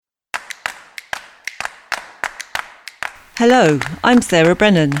Hello, I'm Sarah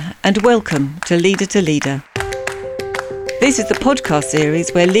Brennan, and welcome to Leader to Leader. This is the podcast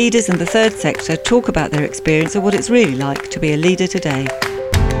series where leaders in the third sector talk about their experience of what it's really like to be a leader today.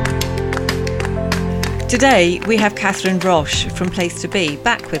 Today, we have Catherine Roche from Place to Be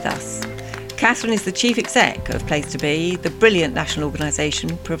back with us. Catherine is the Chief Exec of Place to Be, the brilliant national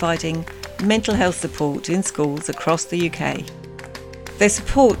organisation providing mental health support in schools across the UK. Their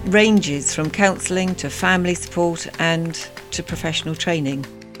support ranges from counselling to family support and to professional training.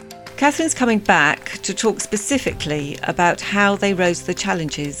 Catherine's coming back to talk specifically about how they rose to the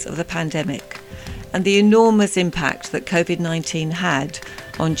challenges of the pandemic and the enormous impact that COVID-19 had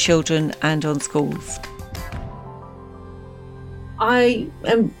on children and on schools. I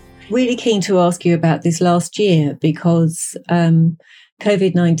am really keen to ask you about this last year because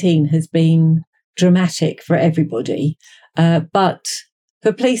COVID-19 has been dramatic for everybody, but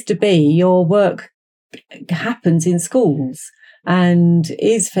for Place to Be, your work happens in schools and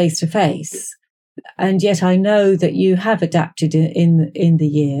is face-to-face. And yet I know that you have adapted in the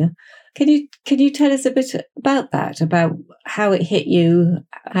year. Can you tell us a bit about that, about how it hit you,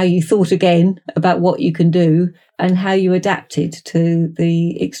 how you thought again about what you can do, and how you adapted to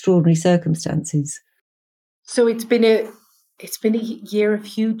the extraordinary circumstances? So it's been a year of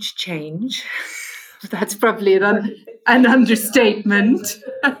huge change. That's probably an understatement.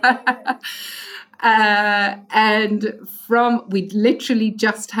 And we literally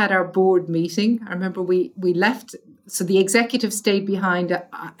just had our board meeting. I remember we left, so the executive stayed behind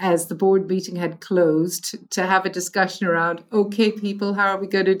as the board meeting had closed to have a discussion around, okay, people, how are we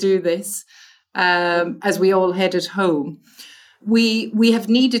going to do this? As we all headed home. We have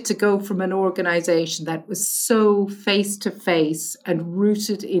needed to go from an organisation that was so face-to-face and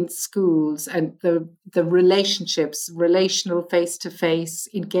rooted in schools and the relationships, relational face-to-face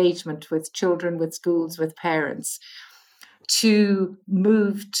engagement with children, with schools, with parents, to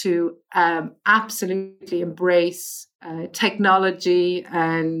move to absolutely embrace technology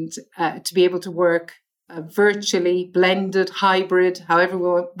and to be able to work virtually, blended, hybrid, however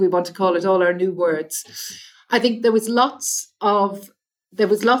we want to call it, all our new words. I think there was lots of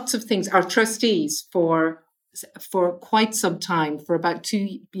things. Our trustees for quite some time, for about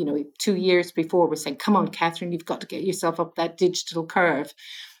 2 years before, were saying, "Come on, Catherine, you've got to get yourself up that digital curve."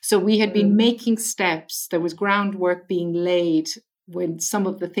 So we had been making steps. There was groundwork being laid when some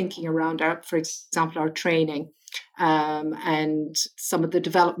of the thinking around for example, our training and some of the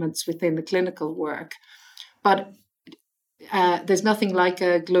developments within the clinical work, but. There's nothing like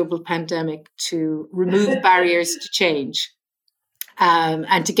a global pandemic to remove barriers to change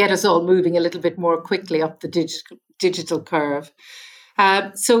and to get us all moving a little bit more quickly up the digital curve.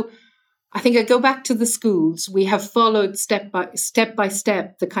 So I think I go back to the schools. We have followed step by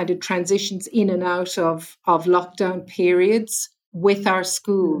step the kind of transitions in and out of lockdown periods with our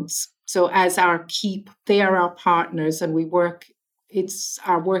schools. So as they are our partners, and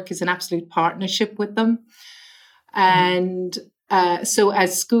our work is an absolute partnership with them. And so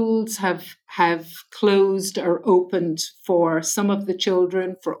as schools have closed or opened for some of the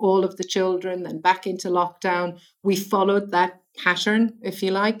children, for all of the children, and back into lockdown, we followed that pattern, if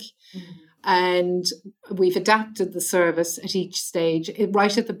you like. Mm-hmm. And we've adapted the service at each stage.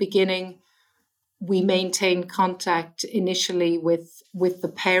 Right at the beginning, we maintained contact initially with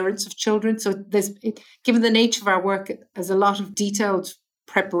the parents of children. So given the nature of our work, there's a lot of detailed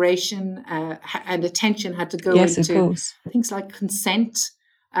preparation and attention had to go into things like consent,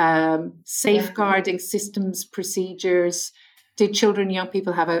 safeguarding systems, procedures. Did children, young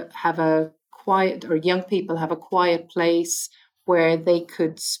people have a quiet place where they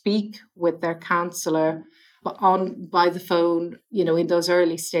could speak with their counsellor by the phone, in those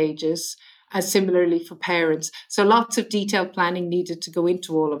early stages, as similarly for parents. So lots of detailed planning needed to go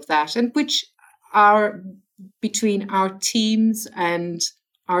into all of that, and which are between our teams and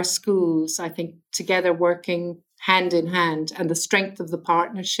our schools, I think, together working hand in hand, and the strength of the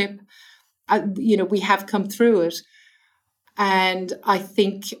partnership, we have come through it, and I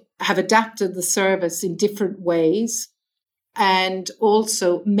think have adapted the service in different ways, and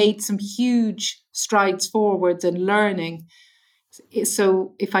also made some huge strides forwards in learning.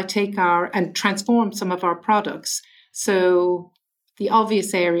 So if I take and transform some of our products, so the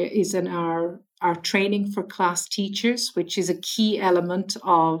obvious area is in our training for class teachers, which is a key element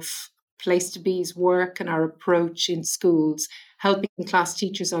of Place to Be's work and our approach in schools, helping class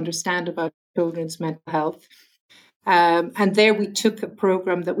teachers understand about children's mental health. And there we took a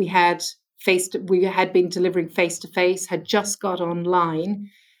program that we had been delivering face-to-face, had just got online,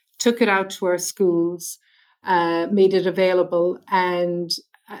 took it out to our schools, made it available, and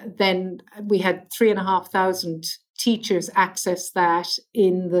then we had 3,500 teachers access that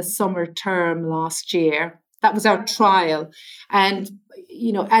in the summer term last year. That was our trial. And,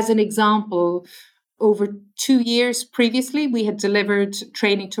 as an example, over 2 years previously, we had delivered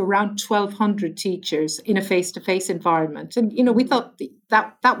training to around 1,200 teachers in a face-to-face environment. And, we thought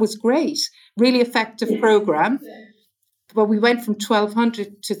that was great, really effective program. But we went from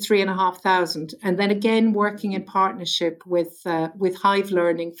 1,200 to 3,500. And then again, working in partnership with Hive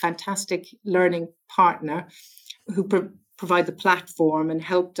Learning, fantastic learning partner who provide the platform and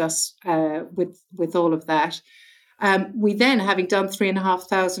helped us with all of that. We then, having done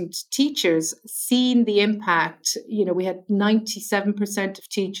 3,500 teachers, seen the impact. We had 97% of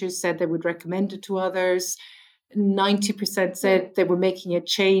teachers said they would recommend it to others. 90% said they were making a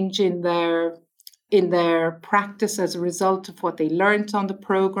change in their practice as a result of what they learned on the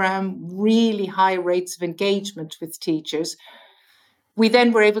program. Really high rates of engagement with teachers. We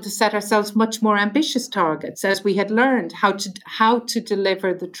then were able to set ourselves much more ambitious targets as we had learned how to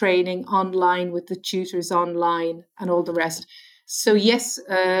deliver the training online with the tutors online and all the rest. So yes,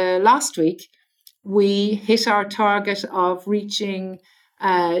 last week we hit our target of reaching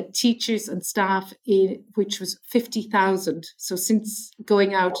teachers and staff, which was 50,000. So since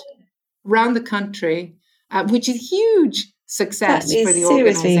going out around the country, which is huge success for the organisation.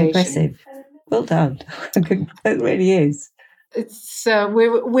 Seriously impressive. Well done. It really is. It's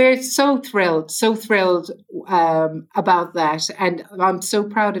we're so thrilled about that, and I'm so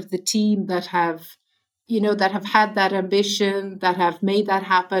proud of the team that have had that ambition, that have made that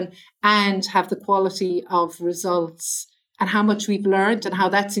happen, and have the quality of results, and how much we've learned, and how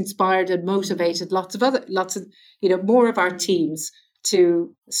that's inspired and motivated lots of more of our teams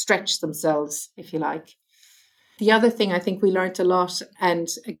to stretch themselves, if you like. The other thing I think we learned a lot, and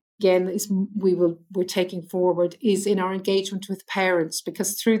again, we're taking forward, is in our engagement with parents,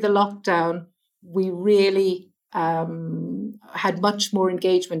 because through the lockdown, we really had much more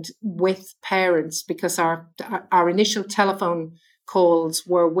engagement with parents, because our initial telephone calls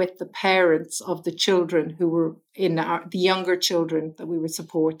were with the parents of the children who were the younger children that we were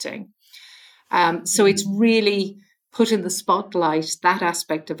supporting. So it's really put in the spotlight that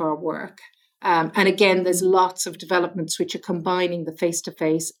aspect of our work. And again, there's lots of developments which are combining the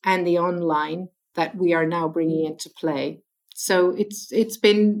face-to-face and the online that we are now bringing into play. So it's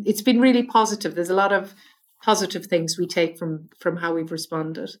been really positive. There's a lot of positive things we take from how we've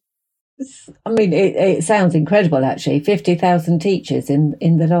responded. I mean, it sounds incredible, actually. 50,000 teachers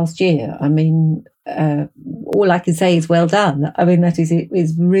in the last year. I mean, all I can say is well done. I mean, that is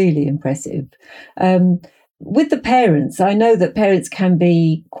really impressive. With the parents, I know that parents can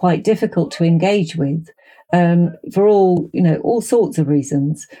be quite difficult to engage with for all sorts of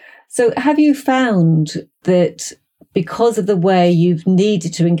reasons. So have you found that because of the way you've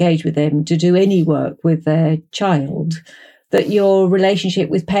needed to engage with them to do any work with their child, that your relationship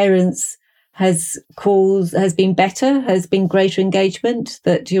with parents has been better, has been greater engagement,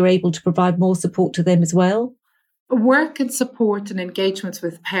 that you're able to provide more support to them as well? Work and support and engagements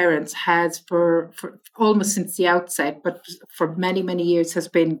with parents has for almost since the outset, but for many, many years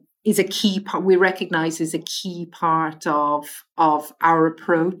is a key part. We recognise is a key part of our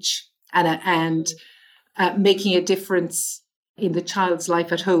approach, and making a difference in the child's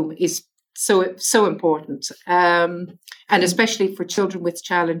life at home is so important, and especially for children with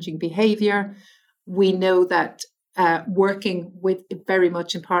challenging behaviour. We know that working with very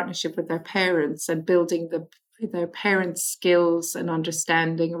much in partnership with their parents and building their parents' skills and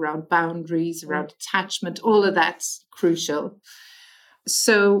understanding around boundaries, around attachment, all of that's crucial.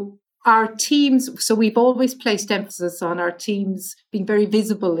 So we've always placed emphasis on our teams being very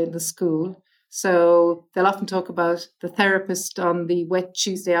visible in the school. So they'll often talk about the therapist on the wet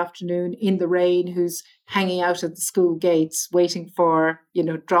Tuesday afternoon in the rain who's hanging out at the school gates waiting for,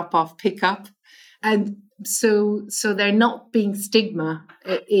 drop-off pickup. And so they're not being stigma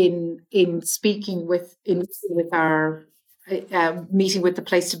in speaking with our meeting with the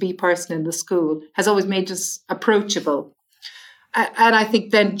place to be person in the school has always made us approachable. And I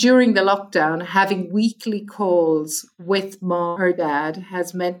think then during the lockdown, having weekly calls with mom or dad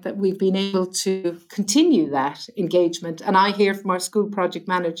has meant that we've been able to continue that engagement. And I hear from our school project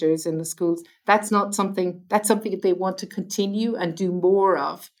managers in the schools, that's something that they want to continue and do more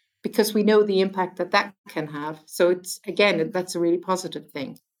of, because we know the impact that can have. So that's a really positive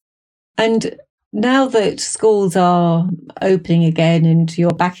thing. And now that schools are opening again and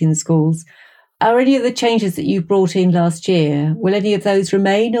you're back in schools, are any of the changes that you brought in last year, will any of those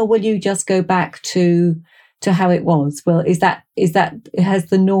remain, or will you just go back to how it was? Well, has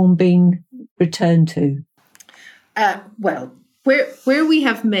the norm been returned to? Well, where we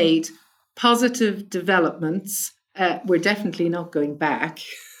have made positive developments, we're definitely not going back.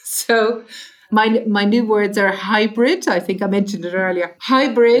 So my new words are hybrid. I think I mentioned it earlier.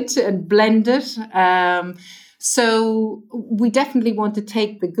 Hybrid and blended. So we definitely want to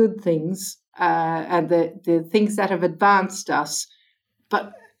take the good things and the things that have advanced us,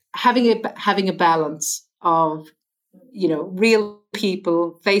 but having a balance of, real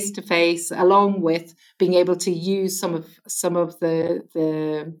people face to face, along with being able to use some of the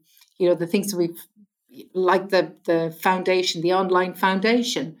the things that we've, like the foundation, the online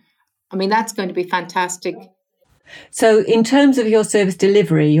foundation. I mean, that's going to be fantastic. So in terms of your service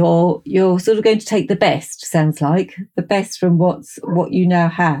delivery, you're sort of going to take the best, sounds like, the best from what you now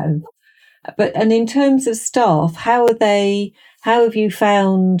have. And in terms of staff, how have you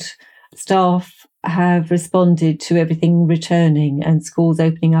found staff have responded to everything returning and schools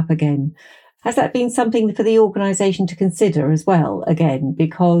opening up again? Has that been something for the organisation to consider as well, again?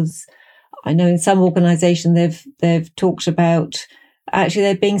 Because I know in some organisation they've talked about actually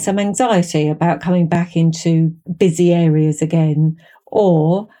there being some anxiety about coming back into busy areas again,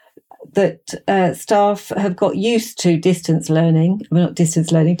 or that staff have got used to distance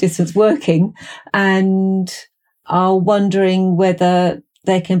working, and are wondering whether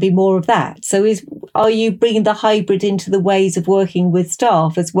there can be more of that. So are you bringing the hybrid into the ways of working with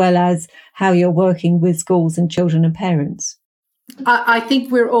staff as well as how you're working with schools and children and parents? I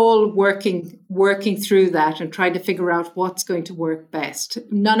think we're all working through that and trying to figure out what's going to work best.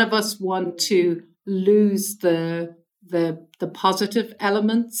 None of us want to lose the positive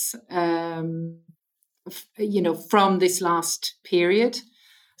elements, from this last period.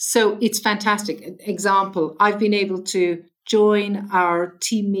 So it's fantastic. Example, I've been able to join our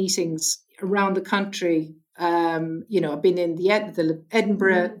team meetings around the country. I've been in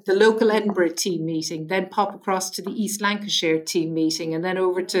the local Edinburgh team meeting, then pop across to the East Lancashire team meeting, and then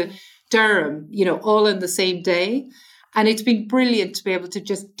over to Durham, all in the same day. And it's been brilliant to be able to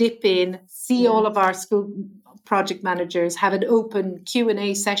just dip in, see all of our school project managers, have an open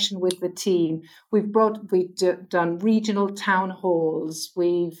Q&A session with the team. We've done regional town halls.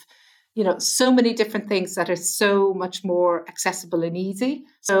 We've, so many different things that are so much more accessible and easy.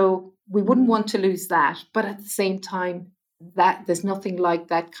 So we wouldn't want to lose that. But at the same time, that there's nothing like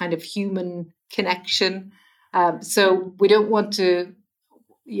that kind of human connection. So we don't want to,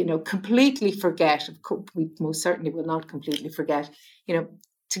 completely forget. Of course, we most certainly will not completely forget,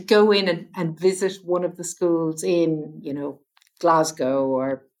 to go in and visit one of the schools in, Glasgow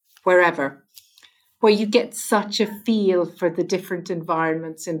or wherever, where you get such a feel for the different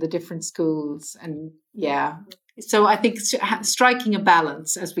environments in the different schools. And so I think striking a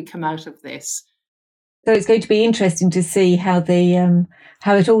balance as we come out of this. So it's going to be interesting to see how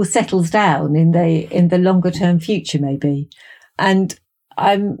it all settles down in the longer term future, maybe. And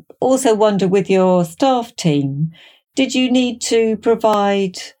I also wonder, with your staff team, did you need to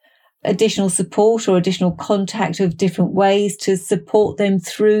provide additional support or additional contact of different ways to support them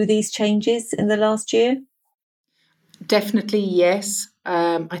through these changes in the last year? Definitely, yes.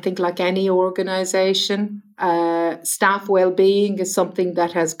 I think like any organisation, staff well-being is something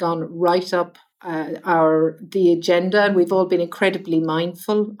that has gone right up the agenda, and we've all been incredibly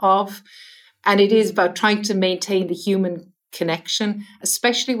mindful of. And it is about trying to maintain the human connection,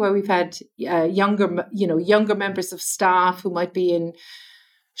 especially where we've had younger members of staff who might be in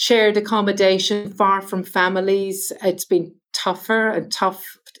shared accommodation far from families. It's been tough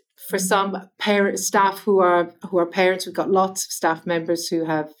for some staff who are parents. We've got lots of staff members who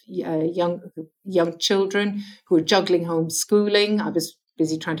have young children who are juggling homeschooling. I was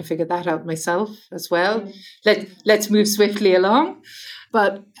busy trying to figure that out myself as well. Let's move swiftly along.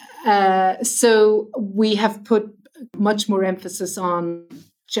 But so we have put much more emphasis on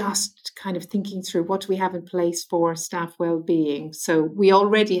just kind of thinking through what we have in place for staff well-being. So we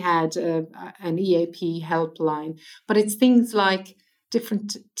already had an EAP helpline, but it's things like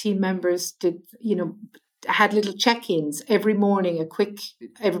different team members had little check-ins every morning.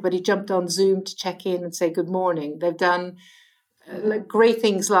 Everybody jumped on Zoom to check in and say good morning. They've done great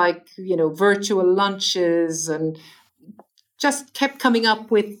things like virtual lunches, and just kept coming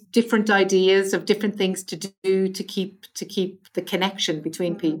up with different ideas of different things to do to keep the connection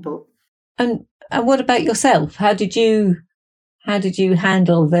between people. And what about yourself? How did you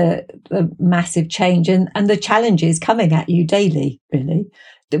handle the massive change and the challenges coming at you daily, really?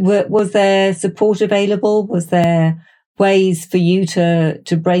 Was there support available? Was there ways for you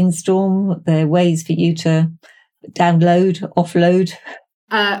to brainstorm? Were there ways for you to download, offload?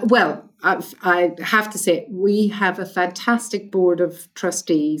 Well, I have to say, we have a fantastic board of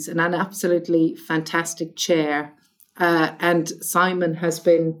trustees and an absolutely fantastic chair. And Simon has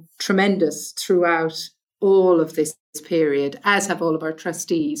been tremendous throughout all of this period, as have all of our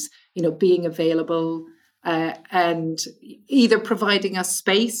trustees, being available and either providing us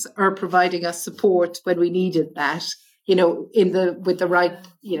space or providing us support when we needed that, with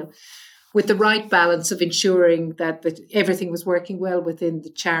the right balance of ensuring that everything was working well within the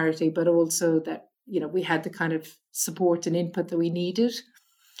charity, but also that, we had the kind of support and input that we needed.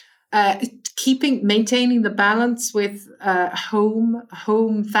 Maintaining the balance with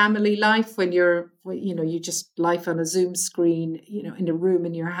home family life when you just life on a Zoom screen, in a room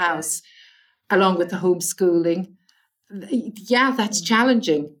in your house, along with the homeschooling. Yeah, that's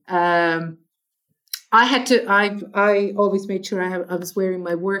challenging. I always made sure I was wearing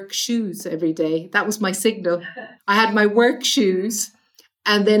my work shoes every day. That was my signal. I had my work shoes,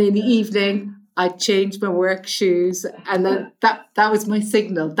 and then in the evening I changed my work shoes, and then that was my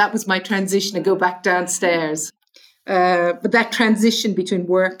signal. That was my transition to go back downstairs. But that transition between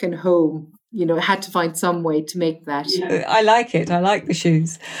work and home, I had to find some way to make that. I like it. I like the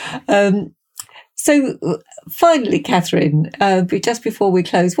shoes. So finally, Catherine, just before we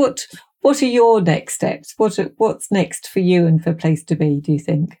close, what are your next steps? What's next for you and for Place to Be, do you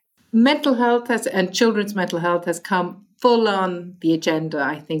think? Mental health and children's mental health has come full on the agenda,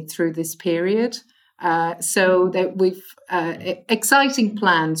 I think, through this period. So that we've exciting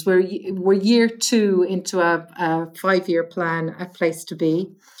plans. We're year 2 into a 5-year plan at Place to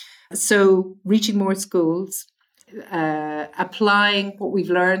Be. So reaching more schools, applying what we've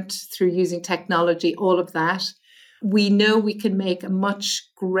learned through using technology, all of that. We know we can make a much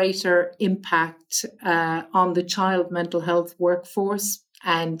greater impact on the child mental health workforce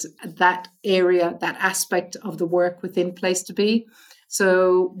and that area, that aspect of the work within Place to Be.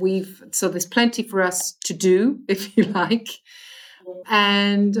 So there's plenty for us to do, if you like.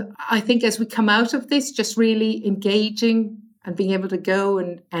 And I think as we come out of this, just really engaging and being able to go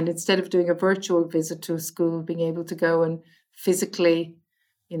and instead of doing a virtual visit to a school, being able to go and physically,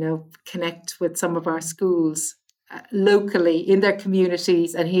 connect with some of our schools locally in their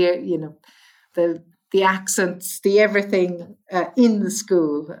communities and hear, the accents, the everything in the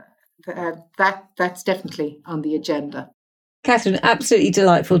school. That's definitely on the agenda. Catherine, absolutely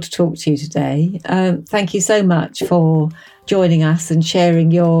delightful to talk to you today. Thank you so much for joining us and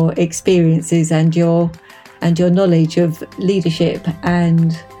sharing your experiences and your knowledge of leadership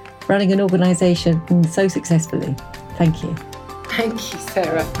and running an organisation so successfully. Thank you. Thank you,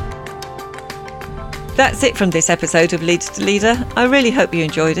 Sarah. That's it from this episode of Leader to Leader. I really hope you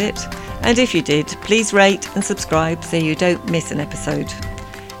enjoyed it. And if you did, please rate and subscribe so you don't miss an episode.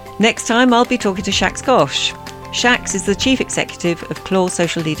 Next time, I'll be talking to Shax Ghosh. Shax is the Chief Executive of Claw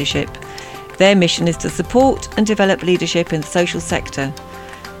Social Leadership. Their mission is to support and develop leadership in the social sector.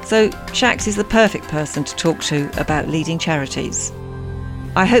 So Shax is the perfect person to talk to about leading charities.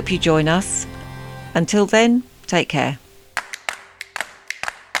 I hope you join us. Until then, take care.